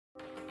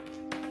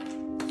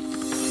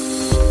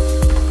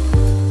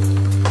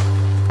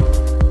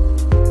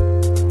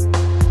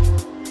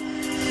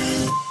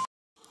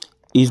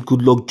Is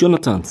Goodluck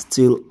Jonathan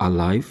still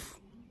alive?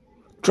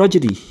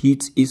 Tragedy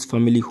hit his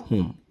family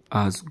home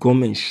as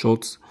gunmen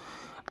shot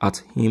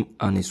at him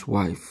and his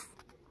wife.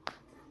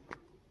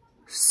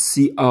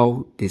 See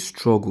how they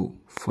struggle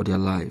for their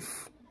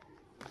life.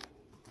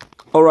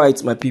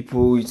 Alright, my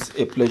people, it's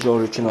a pleasure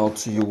reaching out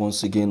to you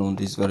once again on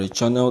this very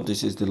channel.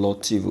 This is the Lord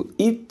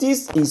TV.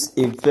 This is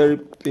a very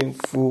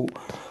painful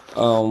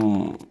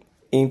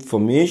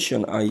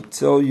information. I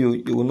tell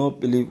you, you will not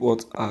believe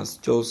what has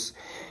just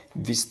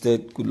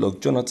visited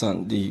Goodluck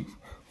Jonathan, the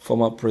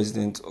former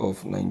president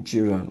of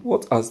Nigeria.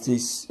 What has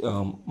this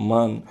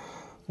man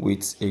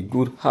with a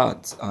good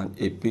heart and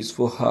a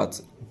peaceful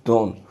heart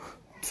done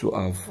to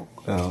have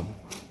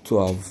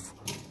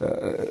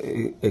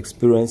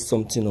experienced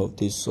something of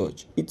this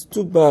sort? It's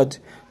too bad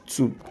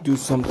to do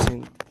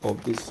something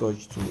of this sort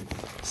to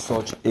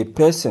such a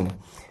person.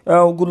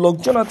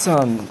 Goodluck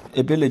Jonathan,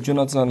 Älīvé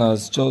Jonathan,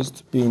 has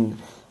just been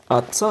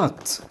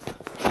attacked.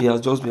 He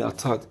has just been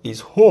attacked. His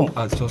home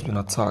has just been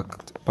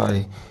attacked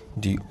by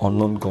the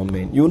unknown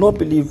gunmen. You will not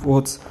believe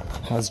what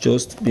has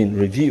just been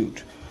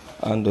revealed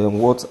and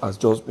what has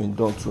just been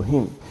done to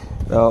him.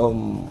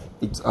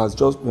 It has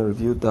just been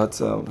revealed that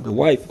the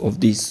wife of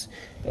this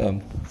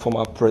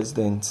former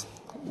president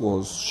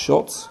was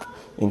shot,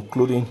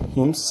 including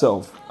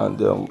himself,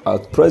 and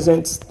at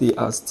present they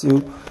are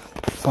still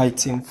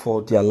fighting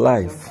for their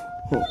life.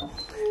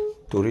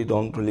 Tori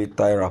don't really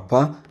tie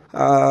rapper.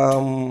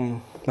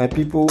 My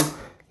people,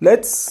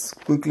 let's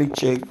quickly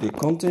check the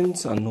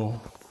contents and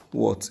know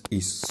what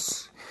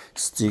is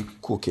still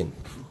cooking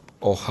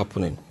or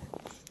happening.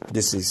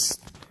 This is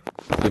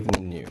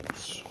evening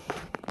news.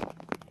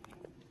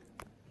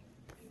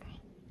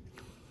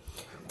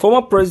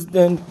 Former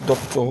President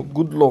Dr.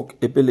 Goodluck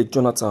Älīvé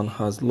Jonathan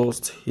has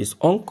lost his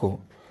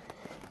uncle,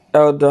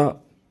 Elder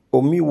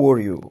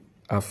Omiwario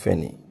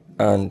Afeni,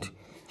 and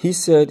he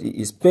said he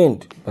is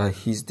pained by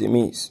his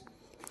demise.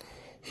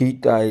 He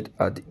died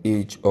at the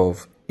age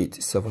of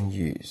 87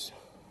 years.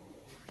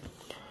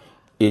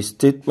 A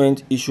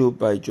statement issued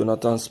by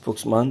Jonathan's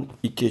spokesman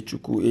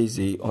Ikechukwu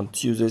Eze on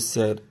Tuesday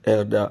said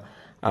Elder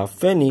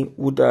Afeni,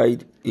 who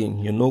died in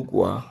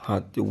Yonogwa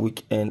at the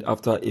weekend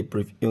after a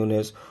brief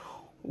illness,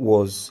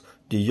 was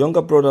the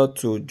younger brother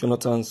to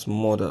Jonathan's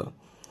mother.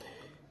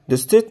 The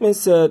statement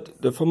said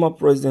the former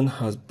president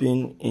has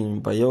been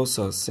in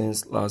Bayelsa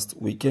since last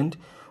weekend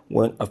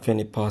when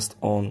Afeni passed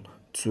on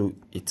to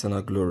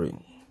eternal glory.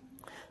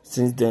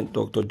 Since then,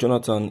 Dr.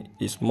 Jonathan,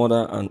 his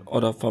mother, and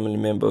other family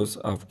members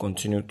have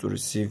continued to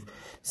receive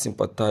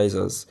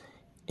sympathizers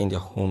in their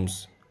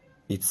homes,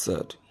 it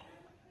said.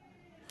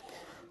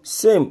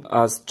 Same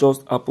has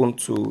just happened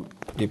to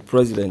the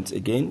president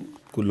again,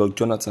 Goodluck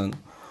Jonathan,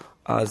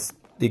 as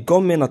the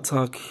gunmen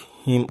attack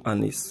him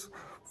and his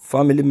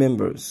family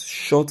members,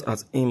 shot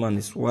at him and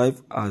his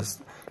wife as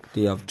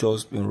they have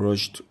just been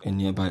rushed to a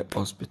nearby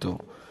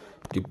hospital.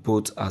 The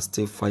both are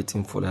still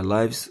fighting for their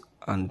lives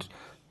and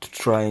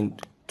trying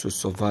to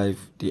survive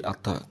the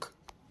attack.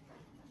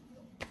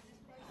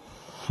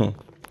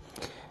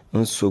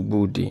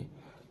 Unsobudi.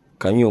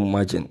 Can you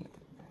imagine?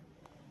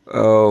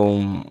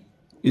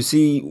 You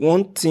see,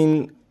 one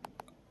thing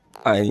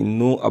I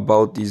know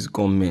about these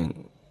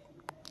gunmen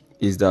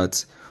is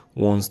that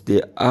once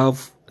they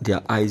have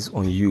their eyes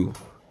on you,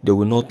 they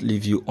will not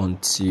leave you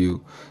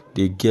until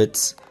they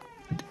get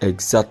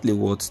exactly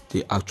what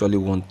they actually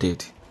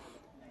wanted.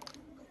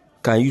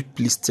 Can you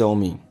please tell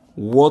me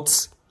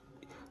what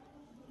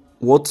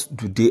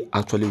do they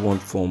actually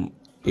want from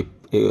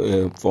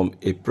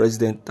a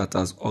president that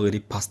has already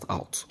passed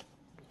out?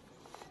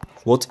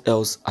 What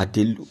else are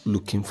they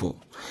looking for?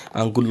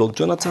 And Goodluck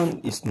Jonathan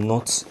is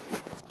not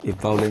a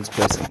violent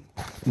person.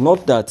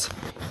 Not that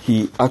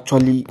he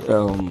actually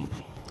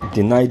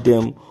denied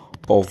them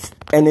of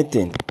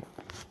anything.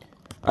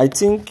 I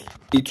think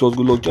it was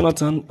Goodluck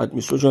Jonathan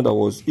administration that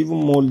was even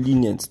more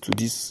lenient to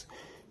these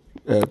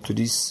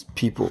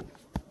people.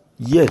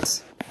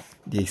 Yet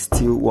they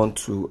still want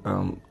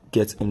to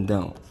get him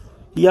down.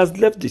 He has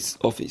left this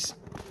office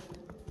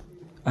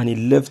and he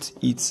left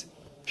it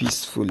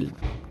peacefully.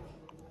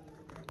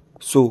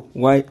 So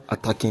why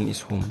attacking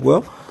his home?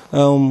 Well,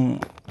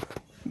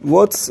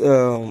 what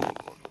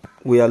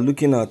we are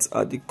looking at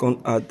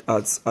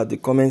the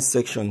comment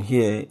section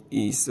here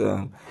is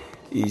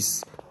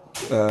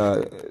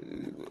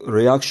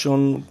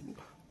reaction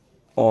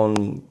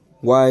on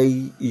why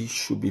he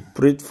should be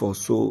prayed for,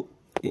 so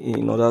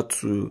in order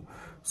to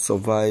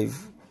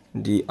survive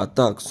the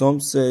attack.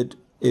 Some said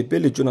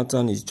Älīvé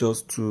Jonathan is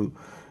just too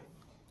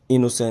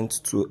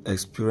innocent to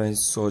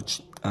experience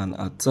such an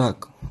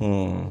attack.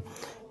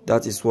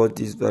 That is what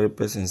this very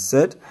person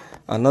said.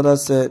 Another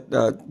said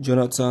that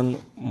Jonathan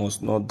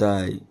must not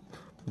die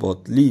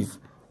but live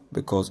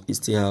because he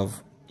still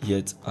have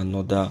yet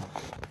another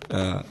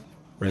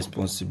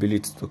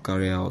responsibility to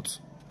carry out.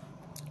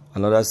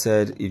 Another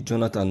said if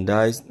Jonathan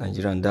dies,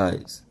 Nigeria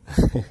dies.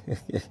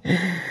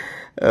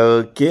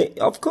 Okay,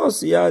 of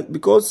course, yeah,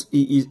 because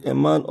he is a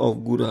man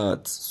of good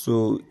heart,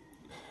 so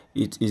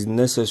it is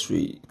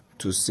necessary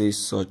to say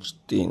such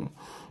thing.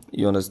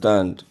 You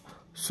understand?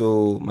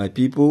 So my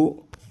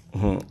people,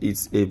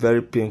 it's a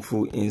very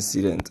painful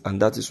incident,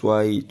 and that is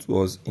why it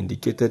was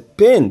indicated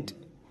pained.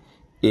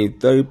 A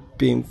very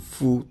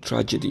painful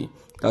tragedy.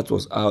 That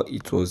was how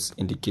it was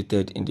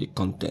indicated in the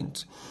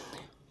content.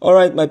 All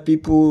right, my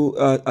people,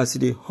 as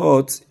it is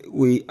hot,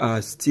 we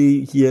are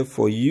still here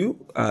for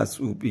you, as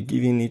we'll be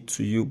giving it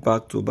to you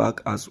back to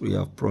back, as we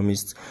have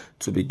promised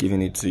to be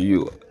giving it to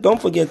you. Don't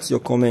forget your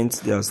comments.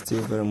 They are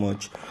still very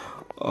much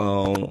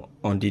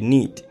on the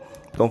need.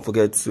 Don't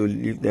forget to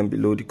leave them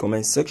below the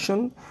comment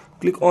section.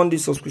 Click on the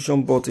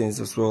subscription buttons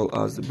as well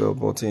as the bell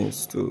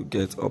buttons to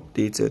get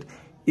updated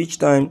each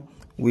time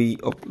we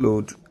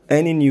upload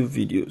any new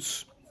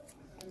videos.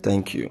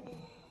 Thank you.